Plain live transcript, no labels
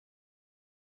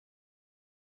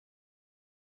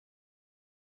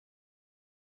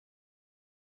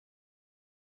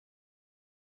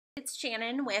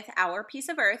Shannon with Our Piece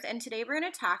of Earth, and today we're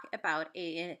going to talk about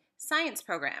a science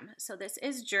program. So this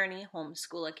is Journey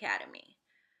Homeschool Academy.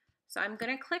 So I'm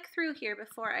going to click through here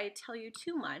before I tell you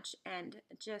too much and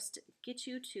just get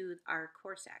you to our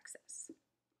course access.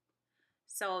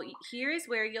 So here is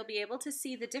where you'll be able to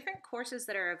see the different courses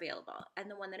that are available, and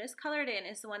the one that is colored in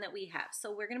is the one that we have. So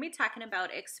we're going to be talking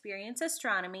about Experience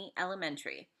Astronomy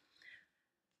Elementary.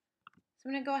 So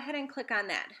I'm going to go ahead and click on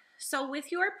that. So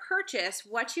with your purchase,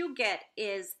 what you get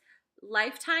is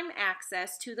lifetime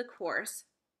access to the course,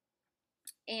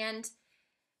 and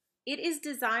it is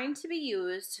designed to be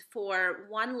used for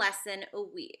one lesson a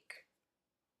week.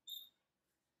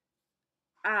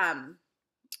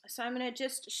 So I'm going to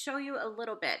just show you a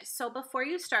little bit. So before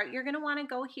you start, you're going to want to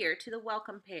go here to the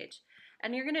welcome page,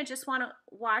 and you're going to just want to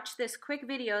watch this quick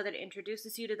video that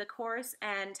introduces you to the course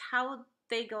and how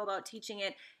they go about teaching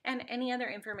it and any other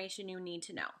information you need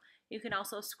to know. You can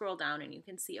also scroll down and you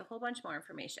can see a whole bunch more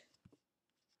information.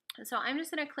 And so I'm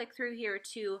just going to click through here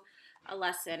to a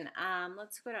lesson.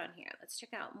 Let's go down here. Let's check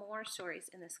out more stories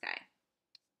in the sky.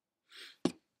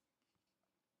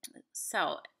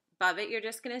 So above it, you're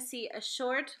just going to see a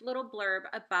short little blurb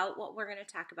about what we're going to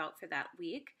talk about for that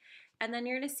week. And then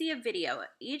you're going to see a video.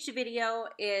 Each video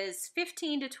is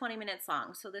 15 to 20 minutes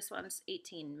long. So this one's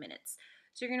 18 minutes.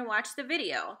 So you're going to watch the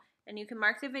video, and you can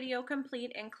mark the video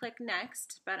complete and click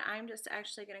next, but I'm just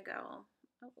actually going to go,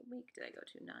 what week did I go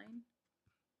to? 9.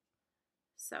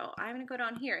 So I'm going to go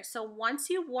down here. So once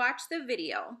you watch the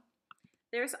video,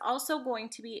 there's also going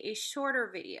to be a shorter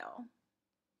video.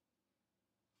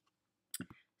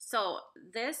 So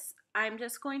this, I'm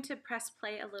just going to press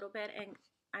play a little bit, and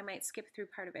I might skip through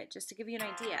part of it just to give you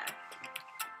an idea.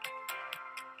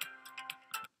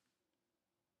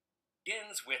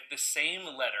 Begins with the same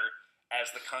letter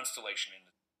as the constellation in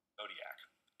the zodiac.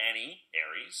 Annie,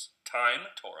 Aries, Time,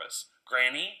 Taurus,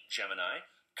 Granny, Gemini,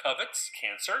 Covets,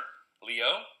 Cancer,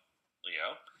 Leo,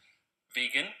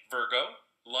 Vegan, Virgo,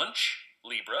 Lunch,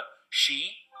 Libra,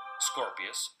 She,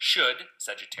 Scorpius, Should,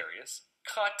 Sagittarius,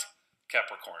 Cut,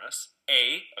 Capricornus,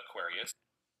 Aquarius.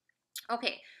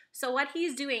 Okay, so what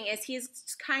he's doing is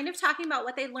he's kind of talking about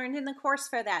what they learned in the course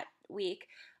for that week.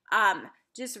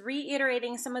 Just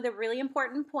reiterating some of the really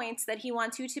important points that he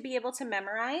wants you to be able to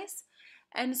memorize.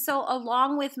 And so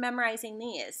along with memorizing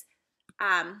these,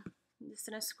 I'm just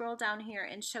going to scroll down here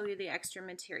and show you the extra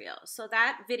material. So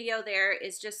that video there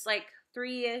is just like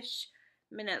 3-ish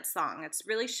minutes long. It's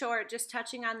really short, just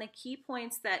touching on the key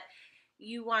points that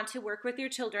you want to work with your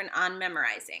children on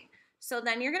memorizing. So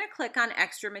then you're going to click on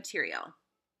extra material.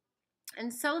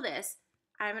 And so this,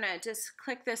 I'm going to just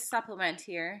click this supplement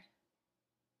here.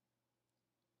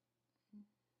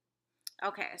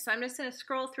 Okay, so I'm just going to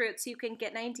scroll through it so you can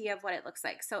get an idea of what it looks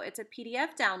like. So it's a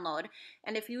PDF download,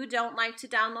 and if you don't like to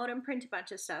download and print a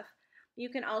bunch of stuff, you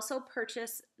can also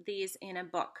purchase these in a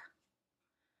book.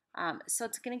 So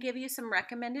it's going to give you some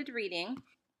recommended reading.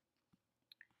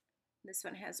 This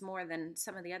one has more than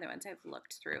some of the other ones I've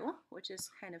looked through, which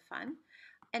is kind of fun.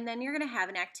 And then you're going to have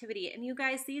an activity. And you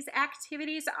guys, these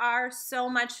activities are so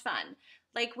much fun.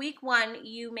 Like week 1,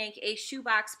 you make a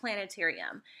shoebox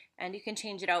planetarium, and you can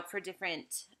change it out for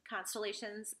different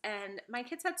constellations. And my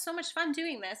kids had so much fun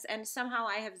doing this, and somehow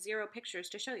I have 0 pictures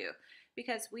to show you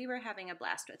because we were having a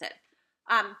blast with it.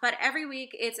 But every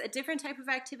week it's a different type of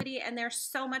activity, and they're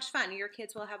so much fun. Your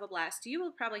kids will have a blast. You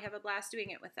will probably have a blast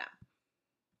doing it with them.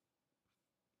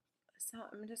 So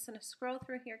I'm just going to scroll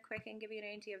through here quick and give you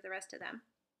an idea of the rest of them.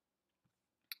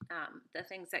 The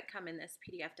things that come in this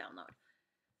PDF download.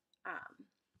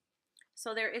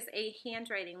 So there is a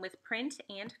handwriting with print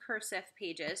and cursive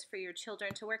pages for your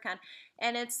children to work on,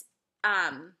 and it's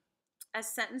a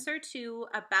sentence or two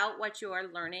about what you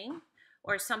are learning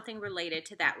or something related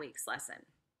to that week's lesson.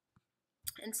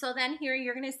 And so then here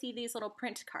you're going to see these little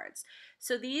print cards.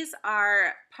 So these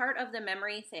are part of the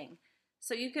memory thing.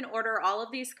 So you can order all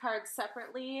of these cards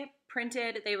separately,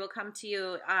 printed. They will come to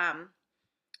you,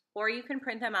 or you can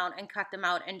print them out and cut them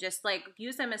out and just like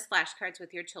use them as flashcards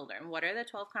with your children. What are the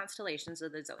 12 constellations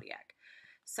of the zodiac?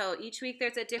 So each week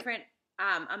there's a different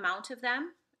amount of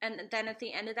them. And then at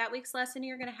the end of that week's lesson,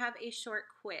 you're going to have a short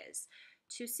quiz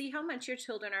to see how much your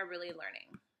children are really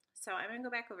learning. So I'm going to go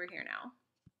back over here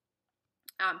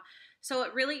now. So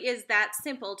it really is that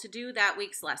simple to do that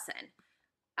week's lesson.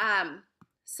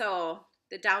 So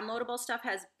the downloadable stuff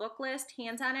has book list,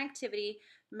 hands-on activity,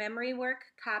 memory work,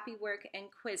 copy work, and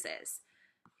quizzes.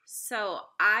 So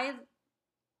I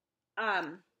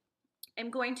am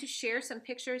going to share some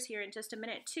pictures here in just a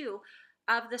minute too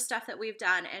of the stuff that we've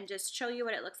done and just show you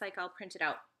what it looks like. I'll print it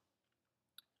out.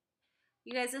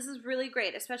 You guys, this is really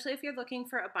great, especially if you're looking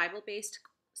for a Bible-based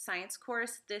science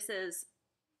course, this is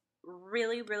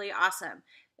really, really awesome.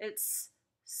 It's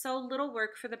so little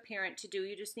work for the parent to do.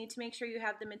 You just need to make sure you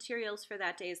have the materials for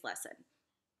that day's lesson.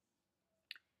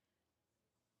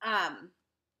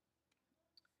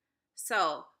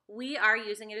 So we are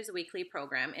using it as a weekly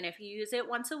program, and if you use it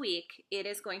once a week, it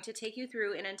is going to take you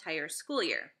through an entire school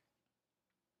year.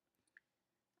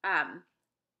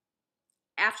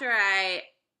 After I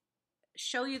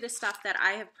show you the stuff that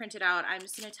I have printed out, I'm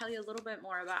just going to tell you a little bit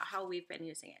more about how we've been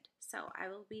using it. So I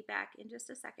will be back in just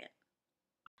a second.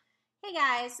 Hey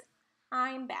guys,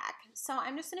 I'm back. So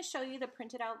I'm just going to show you the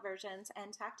printed out versions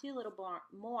and talk to you a little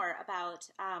more about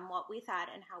what we thought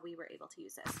and how we were able to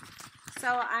use this.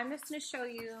 So I'm just going to show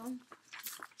you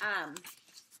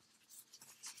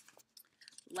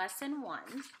lesson 1.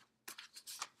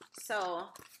 So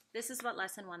this is what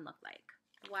lesson 1 looked like.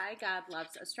 Why God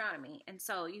Loves Astronomy. And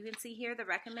so you can see here the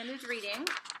recommended reading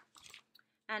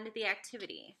and the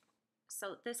activity.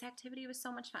 So this activity was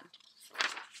so much fun.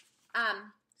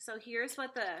 So here's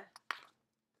what the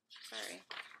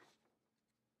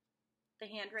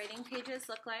handwriting pages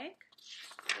look like.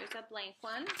 There's a blank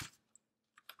one.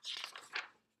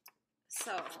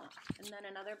 So, and then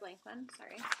another blank one,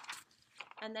 sorry.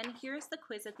 And then here's the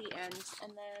quiz at the end,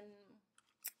 and then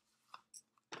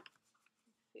I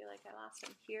feel like I lost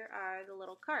them. Here are the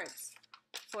little cards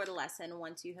for the lesson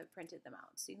once you have printed them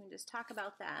out. So you can just talk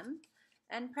about them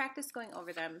and practice going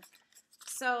over them.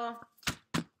 So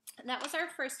that was our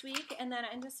first week, and then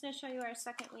I'm just going to show you our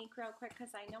second week real quick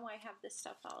because I know I have this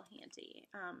stuff all handy.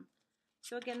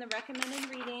 So again, the recommended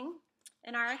reading,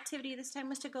 and our activity this time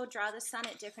was to go draw the sun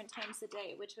at different times of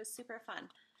day, which was super fun.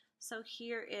 So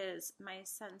here is my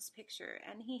son's picture,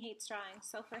 and he hates drawing,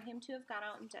 so for him to have gone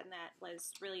out and done that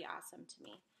was really awesome to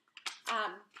me.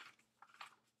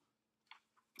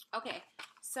 Okay,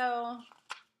 so,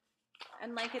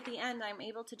 and like at the end, I'm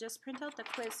able to just print out the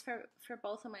quiz for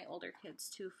both of my older kids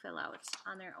to fill out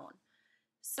on their own.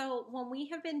 So when we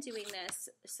have been doing this,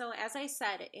 so as I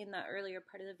said in the earlier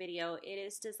part of the video, it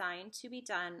is designed to be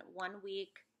done 1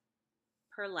 week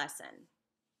per lesson.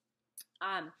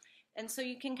 And so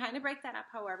you can kind of break that up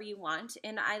however you want.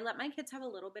 And I let my kids have a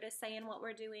little bit of say in what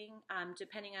we're doing,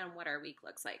 depending on what our week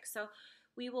looks like. So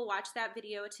we will watch that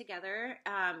video together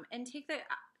and take the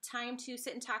time to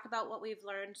sit and talk about what we've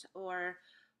learned or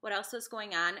what else is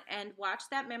going on, and watch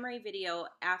that memory video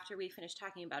after we finish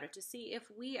talking about it to see if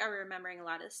we are remembering a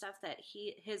lot of the stuff that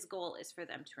his goal is for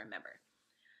them to remember.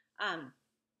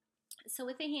 So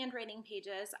with the handwriting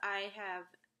pages, I have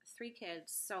 3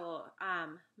 kids. So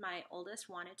my oldest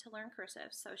wanted to learn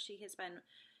cursive, so she has been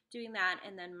doing that,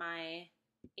 and then my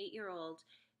 8-year-old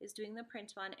is doing the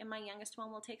print one, and my youngest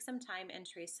one will take some time and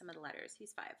trace some of the letters.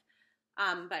 He's 5.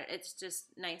 But it's just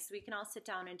nice. We can all sit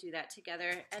down and do that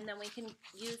together, and then we can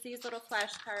use these little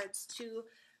flashcards to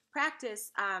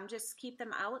practice. Just keep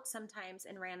them out sometimes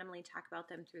and randomly talk about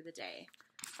them through the day.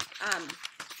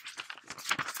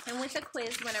 And with the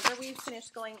quiz, whenever we've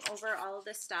finished going over all of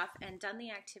this stuff and done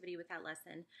the activity with that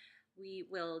lesson, we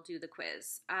will do the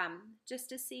quiz. Just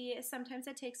to see, sometimes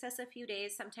it takes us a few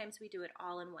days, sometimes we do it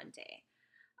all in one day.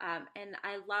 And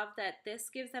I love that this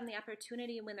gives them the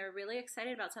opportunity when they're really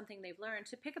excited about something they've learned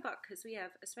to pick a book, because we have,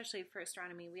 especially for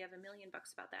astronomy, we have a million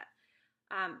books about that,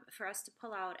 for us to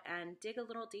pull out and dig a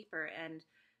little deeper and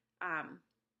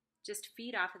just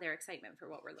feed off of their excitement for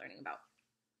what we're learning about.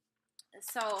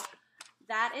 So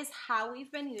that is how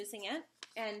we've been using it,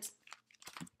 and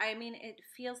I mean, it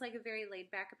feels like a very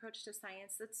laid-back approach to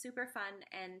science that's super fun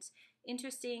and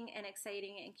interesting and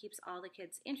exciting and keeps all the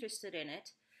kids interested in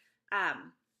it.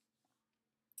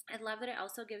 I love that it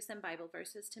also gives them Bible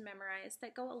verses to memorize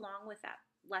that go along with that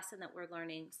lesson that we're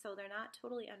learning, so they're not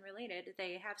totally unrelated.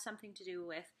 They have something to do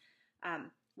with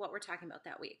what we're talking about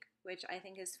that week, which I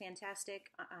think is fantastic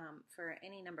for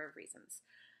any number of reasons.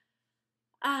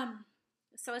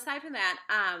 So aside from that,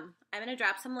 I'm going to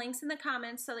drop some links in the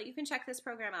comments so that you can check this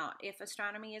program out. If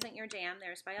astronomy isn't your jam,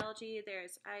 there's biology,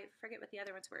 there's, I forget what the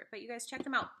other ones were, but you guys check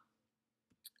them out.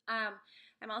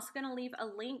 I'm also going to leave a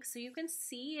link so you can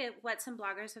see what some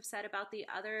bloggers have said about the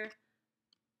other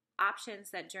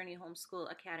options that Journey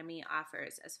Homeschool Academy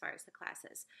offers as far as the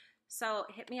classes. So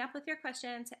hit me up with your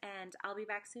questions, and I'll be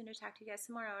back soon to talk to you guys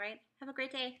some more, all right? Have a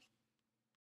great day.